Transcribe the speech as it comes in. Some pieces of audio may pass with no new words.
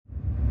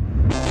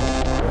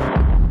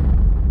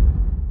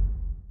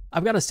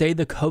I've got to say,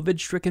 the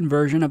COVID-stricken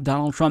version of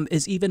Donald Trump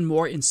is even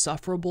more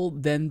insufferable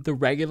than the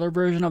regular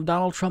version of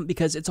Donald Trump,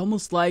 because it's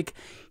almost like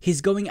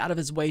he's going out of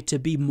his way to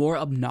be more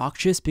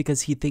obnoxious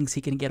because he thinks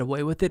he can get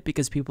away with it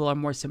because people are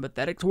more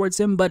sympathetic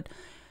towards him, but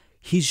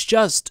he's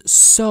just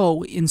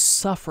so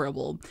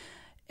insufferable.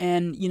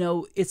 And,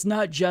 it's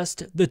not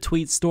just the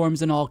tweet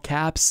storms in all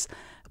caps,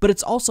 but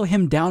it's also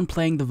him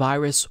downplaying the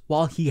virus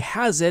while he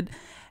has it.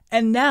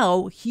 And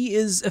now he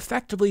is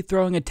effectively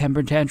throwing a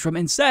temper tantrum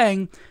and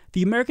saying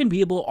the American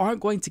people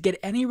aren't going to get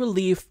any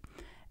relief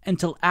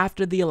until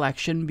after the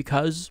election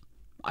because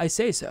I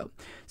say so.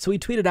 So he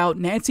tweeted out,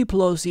 Nancy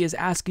Pelosi is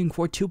asking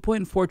for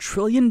 $2.4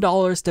 trillion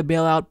to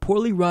bail out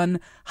poorly run,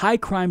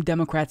 high-crime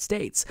Democrat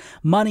states.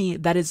 Money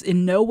that is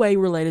in no way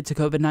related to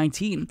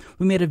COVID-19.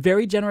 We made a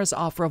very generous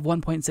offer of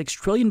 $1.6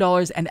 trillion,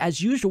 and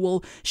as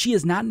usual, she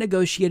is not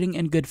negotiating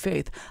in good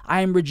faith.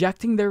 I am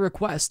rejecting their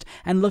request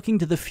and looking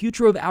to the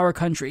future of our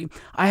country.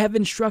 I have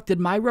instructed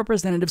my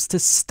representatives to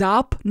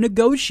stop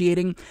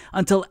negotiating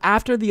until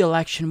after the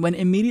election, when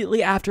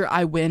immediately after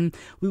I win,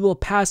 we will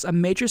pass a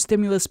major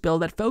stimulus bill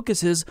that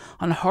focuses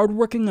on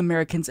hardworking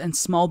Americans and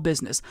small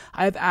business.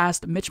 I have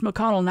asked Mitch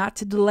McConnell not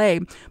to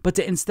delay, but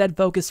to instead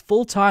focus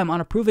full-time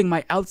on approving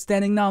my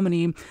outstanding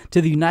nominee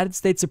to the United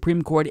States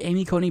Supreme Court,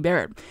 Amy Coney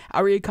Barrett.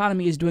 Our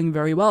economy is doing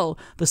very well.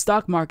 The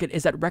stock market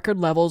is at record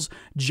levels,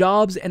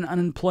 jobs and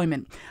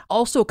unemployment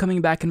also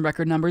coming back in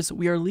record numbers.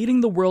 We are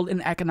leading the world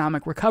in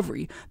economic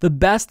recovery. The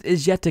best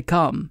is yet to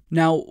come.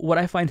 Now, what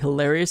I find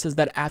hilarious is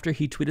that after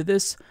he tweeted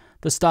this,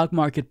 the stock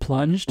market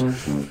plunged.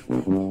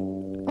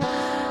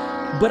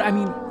 But I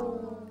mean,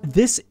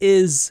 this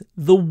is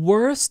the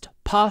worst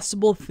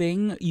possible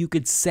thing you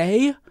could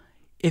say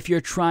if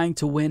you're trying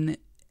to win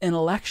an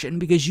election,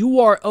 because you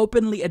are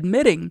openly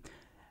admitting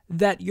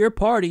that your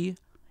party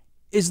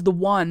is the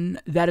one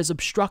that is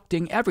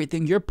obstructing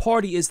everything. Your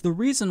party is the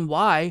reason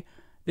why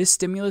this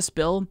stimulus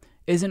bill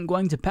isn't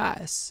going to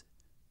pass.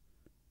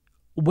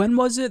 When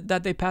was it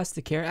that they passed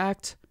the CARE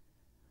Act?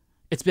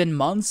 It's been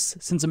months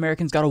since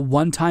Americans got a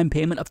one-time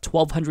payment of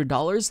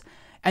 $1,200,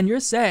 and you're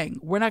saying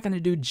we're not going to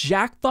do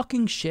jack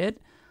fucking shit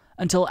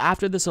until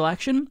after this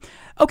election?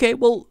 Okay,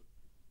 well,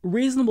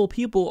 reasonable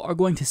people are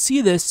going to see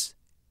this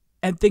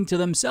and think to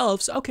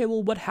themselves, okay,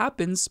 well, what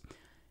happens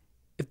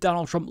if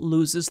Donald Trump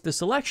loses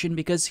this election?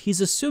 Because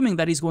he's assuming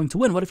that he's going to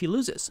win. What if he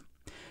loses?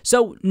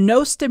 So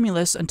no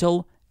stimulus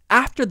until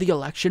after the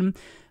election.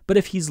 But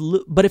if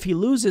he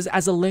loses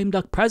as a lame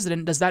duck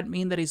president, does that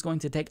mean that he's going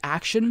to take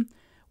action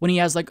when he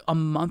has like a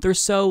month or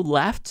so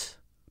left?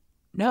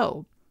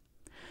 No.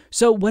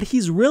 So what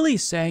he's really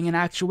saying in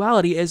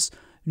actuality is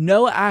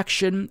no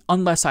action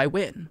unless I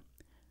win.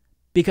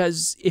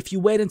 Because if you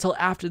wait until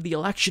after the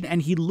election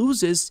and he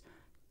loses,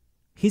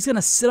 he's going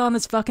to sit on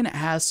his fucking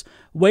ass,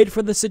 wait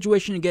for the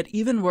situation to get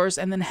even worse,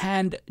 and then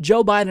hand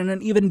Joe Biden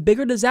an even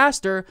bigger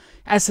disaster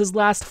as his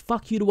last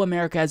fuck you to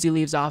America as he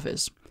leaves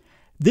office.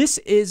 This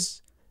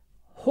is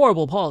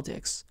horrible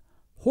politics.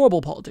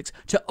 Horrible politics.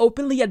 To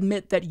openly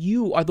admit that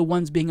you are the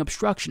ones being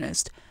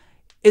obstructionist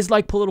is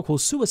like political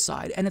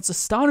suicide, and it's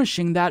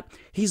astonishing that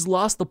he's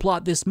lost the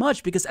plot this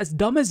much, because as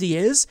dumb as he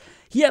is,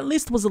 he at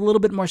least was a little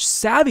bit more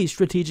savvy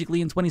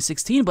strategically in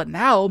 2016, but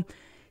now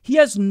he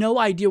has no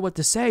idea what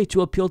to say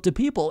to appeal to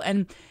people,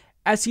 and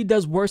as he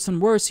does worse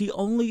and worse, he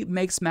only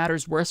makes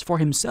matters worse for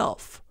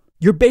himself.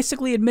 You're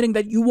basically admitting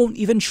that you won't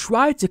even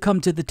try to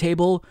come to the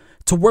table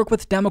to work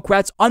with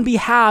Democrats on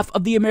behalf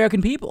of the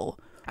American people.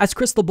 As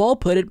Crystal Ball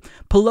put it,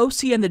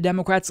 Pelosi and the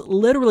Democrats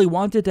literally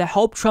wanted to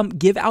help Trump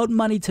give out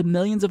money to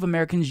millions of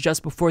Americans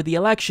just before the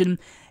election,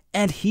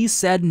 and he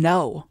said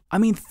no. I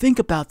mean, think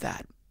about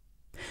that.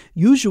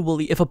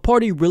 Usually, if a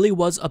party really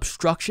was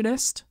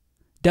obstructionist,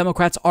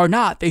 Democrats are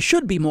not. They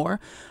should be more.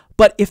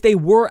 But if they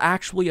were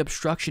actually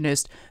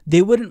obstructionist,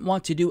 they wouldn't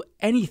want to do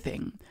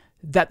anything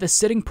that the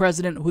sitting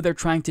president who they're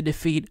trying to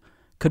defeat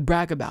could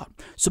brag about.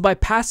 So by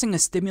passing a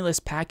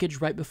stimulus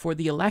package right before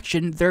the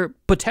election, they're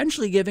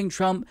potentially giving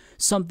Trump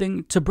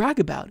something to brag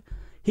about.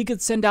 He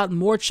could send out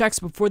more checks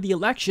before the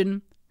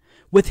election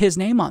with his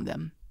name on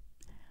them.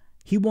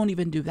 He won't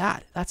even do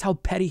that. That's how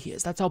petty he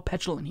is. That's how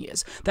petulant he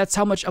is. That's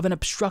how much of an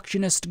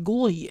obstructionist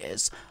ghoul he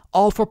is,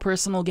 all for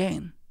personal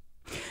gain.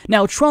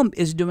 Now, Trump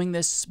is doing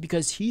this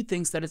because he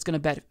thinks that it's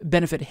going to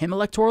benefit him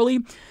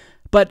electorally,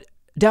 but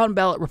down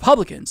ballot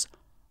Republicans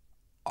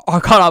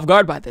are caught off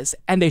guard by this,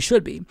 and they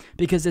should be,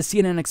 because as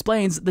CNN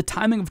explains, the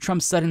timing of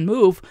Trump's sudden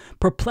move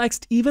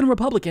perplexed even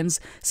Republicans,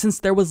 since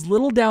there was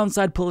little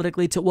downside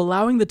politically to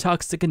allowing the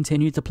talks to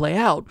continue to play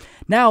out.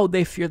 Now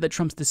they fear that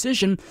Trump's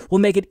decision will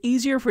make it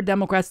easier for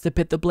Democrats to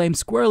pit the blame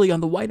squarely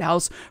on the White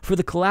House for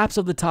the collapse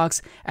of the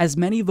talks, as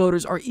many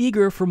voters are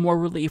eager for more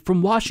relief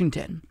from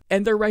Washington.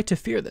 And they're right to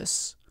fear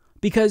this,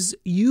 because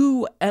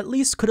you at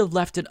least could have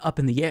left it up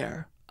in the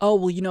air. Oh,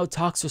 well,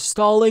 talks are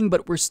stalling,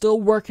 but we're still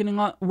working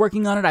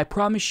on it, I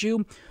promise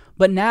you.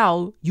 But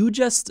now, you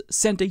just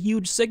sent a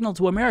huge signal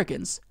to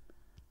Americans.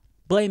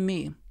 Blame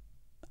me.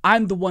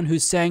 I'm the one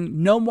who's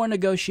saying no more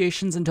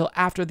negotiations until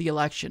after the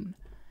election.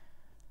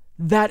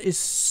 That is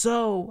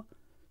so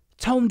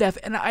tone deaf,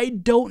 and I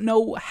don't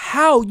know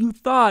how you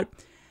thought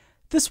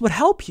this would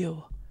help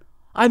you.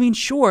 I mean,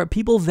 sure,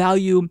 people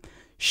value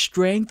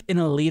strength in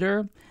a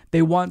leader.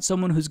 They want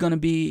someone who's going to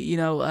be,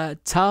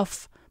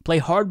 tough, play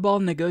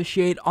hardball,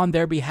 negotiate on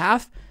their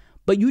behalf.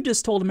 But you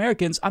just told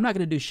Americans, I'm not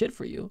going to do shit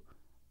for you.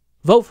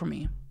 Vote for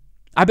me.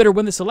 I better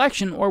win this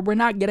election or we're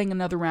not getting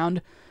another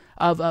round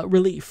of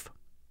relief.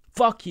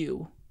 Fuck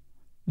you.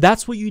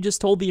 That's what you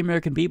just told the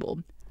American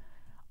people.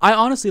 I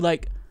honestly,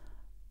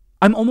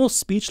 I'm almost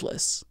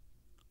speechless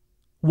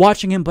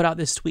watching him put out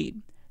this tweet.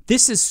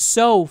 This is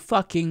so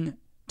fucking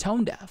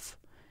tone deaf.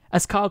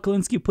 As Kyle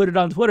Kalinske put it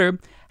on Twitter,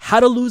 how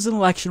to lose an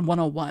election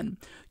 101.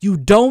 You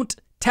don't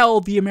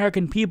tell the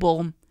American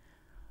people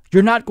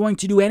you're not going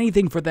to do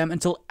anything for them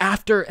until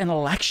after an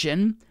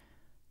election.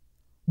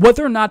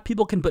 Whether or not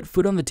people can put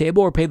food on the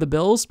table or pay the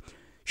bills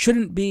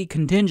shouldn't be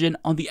contingent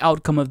on the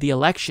outcome of the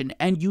election,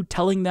 and you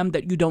telling them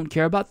that you don't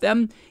care about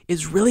them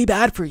is really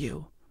bad for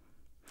you.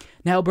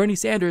 Now, Bernie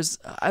Sanders,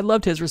 I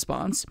loved his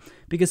response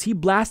because he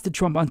blasted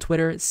Trump on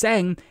Twitter,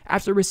 saying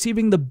after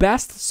receiving the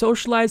best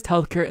socialized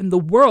healthcare in the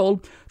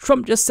world,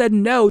 Trump just said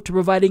no to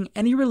providing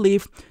any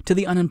relief to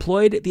the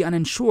unemployed, the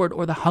uninsured,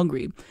 or the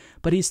hungry.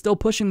 But he's still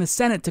pushing the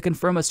Senate to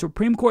confirm a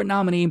Supreme Court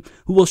nominee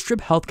who will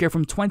strip healthcare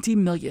from 20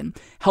 million.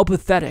 How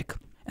pathetic.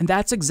 And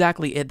that's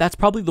exactly it. That's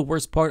probably the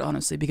worst part,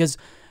 honestly, because,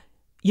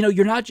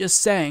 you're not just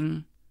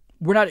saying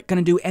we're not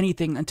going to do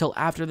anything until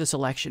after this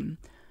election.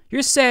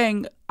 You're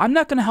saying, I'm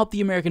not going to help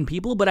the American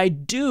people, but I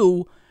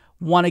do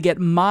want to get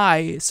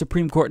my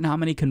Supreme Court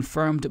nominee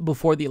confirmed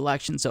before the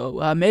election.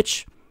 So,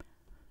 Mitch,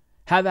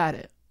 have at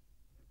it.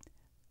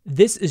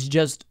 This is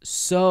just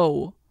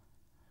so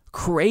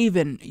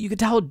craven. You can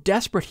tell how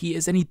desperate he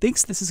is, and he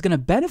thinks this is going to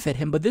benefit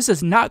him, but this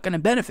is not going to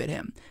benefit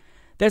him.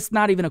 That's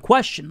not even a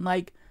question.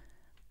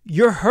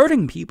 You're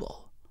hurting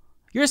people.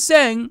 You're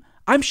saying,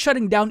 I'm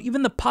shutting down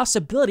even the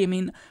possibility. I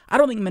mean, I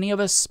don't think many of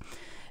us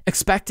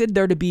expected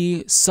there to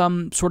be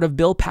some sort of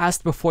bill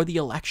passed before the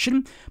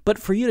election, but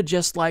for you to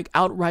just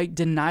outright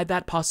deny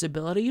that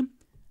possibility,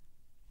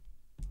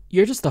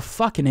 you're just a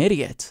fucking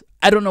idiot.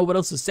 I don't know what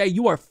else to say.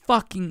 You are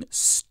fucking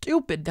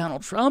stupid,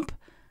 Donald Trump.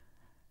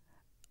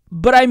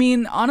 But I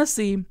mean,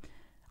 honestly,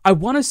 I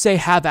want to say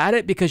have at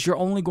it because you're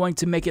only going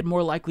to make it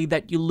more likely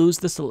that you lose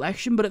this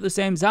election, but at the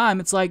same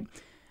time, it's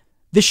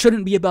this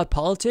shouldn't be about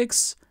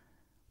politics.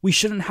 We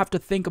shouldn't have to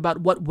think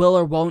about what will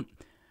or won't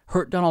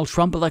hurt Donald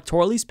Trump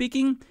electorally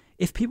speaking.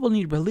 If people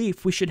need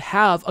relief, we should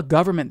have a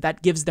government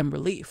that gives them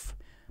relief.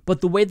 But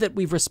the way that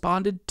we've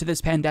responded to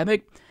this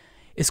pandemic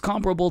is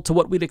comparable to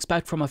what we'd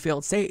expect from a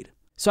failed state.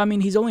 So, I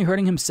mean, he's only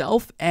hurting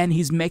himself and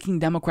he's making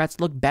Democrats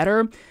look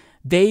better.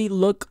 They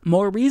look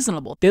more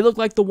reasonable. They look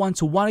like the ones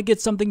who want to get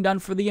something done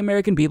for the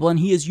American people, and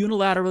he is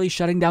unilaterally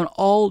shutting down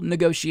all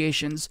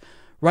negotiations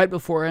right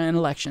before an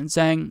election,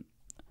 saying,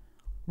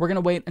 we're going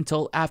to wait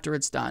until after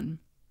it's done.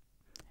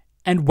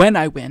 And when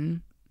I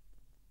win,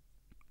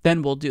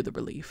 then we'll do the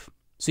relief.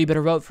 So you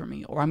better vote for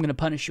me, or I'm going to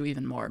punish you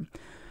even more.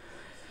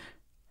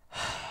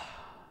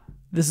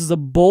 This is a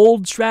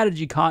bold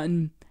strategy,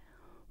 Cotton.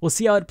 We'll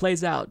see how it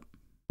plays out.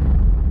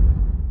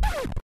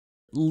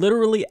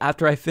 Literally,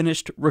 after I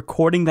finished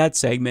recording that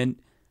segment,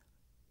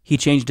 he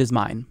changed his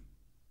mind.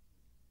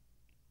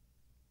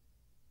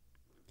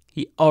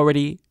 He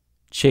already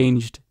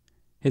changed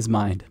his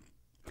mind.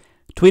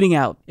 Tweeting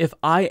out, if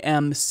I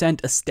am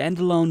sent a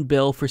standalone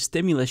bill for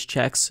stimulus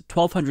checks,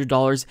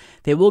 $1,200,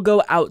 they will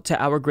go out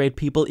to our great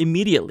people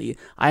immediately.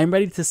 I am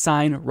ready to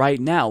sign right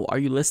now. Are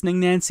you listening,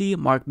 Nancy?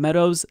 Mark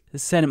Meadows,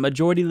 Senate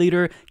Majority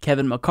Leader,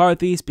 Kevin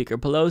McCarthy, Speaker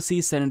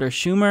Pelosi, Senator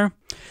Schumer.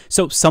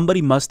 So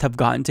somebody must have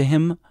gotten to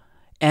him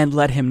and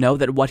let him know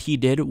that what he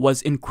did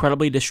was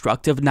incredibly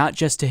destructive, not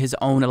just to his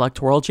own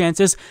electoral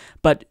chances,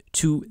 but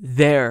to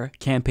their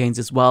campaigns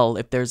as well.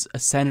 If there's a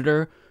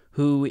senator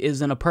who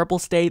is in a purple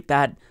state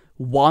that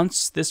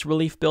wants this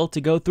relief bill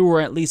to go through,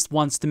 or at least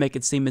wants to make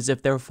it seem as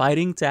if they're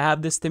fighting to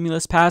have this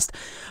stimulus passed.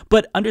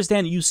 But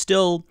understand, you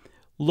still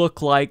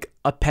look like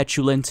a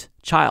petulant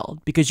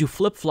child because you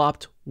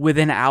flip-flopped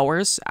within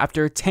hours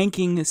after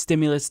tanking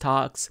stimulus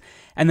talks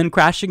and then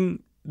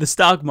crashing the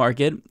stock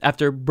market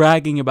after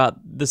bragging about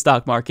the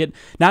stock market.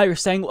 Now you're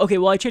saying, okay,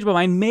 well, I changed my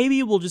mind.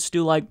 Maybe we'll just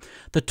do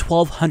the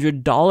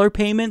 $1,200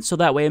 payment so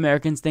that way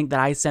Americans think that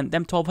I sent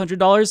them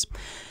 $1,200.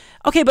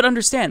 Okay, but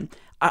understand,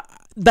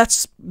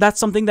 that's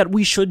something that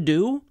we should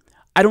do.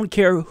 I don't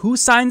care who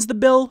signs the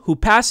bill, who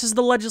passes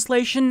the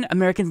legislation.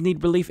 Americans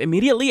need relief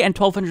immediately, and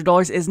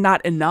 $1,200 is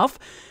not enough,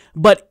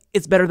 but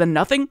it's better than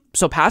nothing.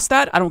 So pass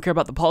that. I don't care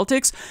about the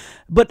politics,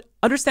 but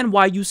understand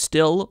why you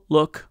still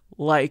look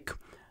like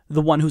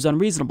the one who's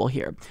unreasonable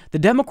here. The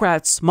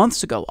Democrats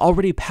months ago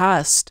already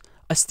passed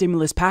a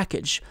stimulus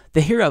package,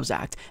 the HEROES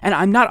Act. And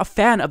I'm not a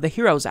fan of the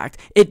HEROES Act.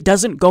 It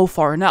doesn't go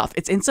far enough.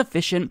 It's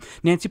insufficient.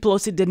 Nancy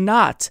Pelosi did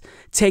not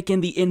take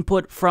in the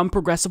input from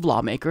progressive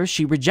lawmakers.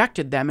 She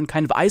rejected them and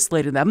kind of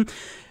isolated them.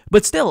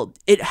 But still,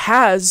 it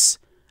has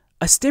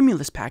a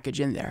stimulus package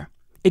in there.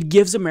 It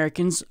gives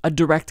Americans a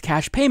direct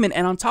cash payment.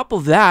 And on top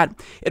of that,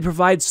 it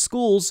provides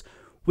schools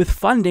with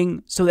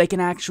funding so they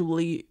can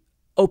actually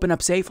open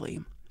up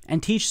safely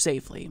and teach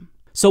safely.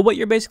 So what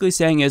you're basically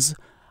saying is,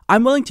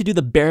 I'm willing to do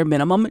the bare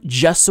minimum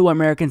just so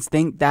Americans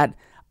think that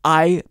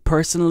I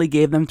personally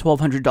gave them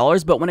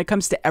 $1,200, but when it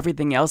comes to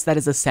everything else that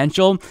is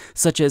essential,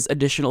 such as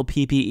additional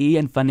PPE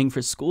and funding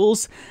for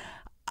schools,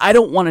 I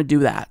don't want to do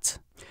that.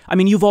 I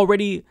mean, you've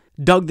already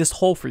dug this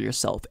hole for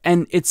yourself,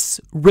 and it's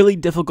really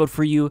difficult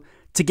for you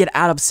to get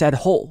out of said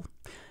hole.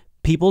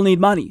 People need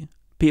money.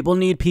 People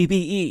need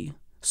PPE.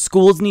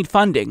 Schools need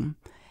funding.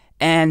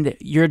 And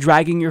you're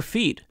dragging your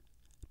feet.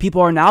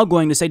 People are now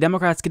going to say,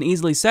 Democrats can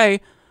easily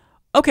say,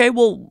 okay,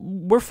 well,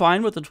 we're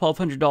fine with the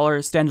 $1,200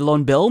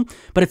 standalone bill,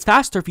 but it's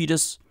faster if you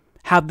just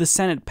have the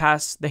Senate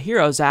pass the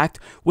HEROES Act,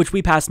 which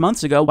we passed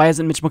months ago. Why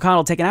hasn't Mitch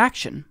McConnell taken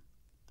action?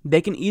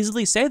 They can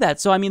easily say that.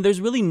 So, I mean,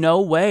 there's really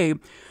no way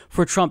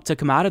for Trump to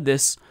come out of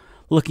this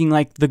looking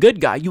like the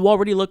good guy. You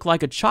already look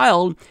like a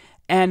child,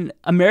 and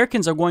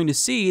Americans are going to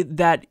see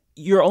that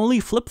you're only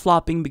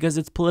flip-flopping because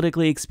it's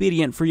politically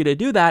expedient for you to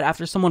do that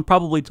after someone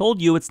probably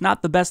told you it's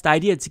not the best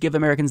idea to give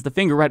Americans the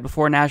finger right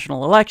before a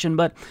national election.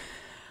 But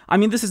I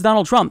mean, this is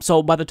Donald Trump,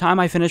 so by the time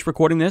I finish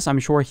recording this, I'm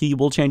sure he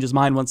will change his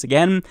mind once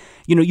again.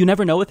 You know, you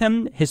never know with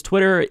him. His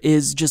Twitter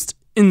is just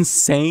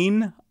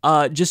insane.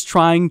 Just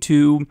trying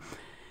to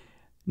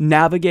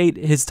navigate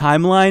his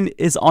timeline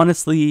is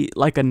honestly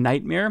like a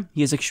nightmare.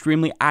 He is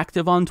extremely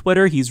active on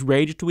Twitter. He's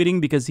rage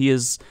tweeting because he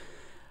is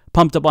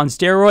pumped up on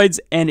steroids,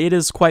 and it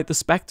is quite the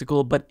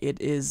spectacle, but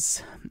it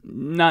is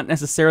not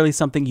necessarily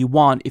something you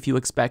want if you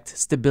expect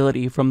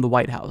stability from the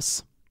White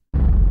House.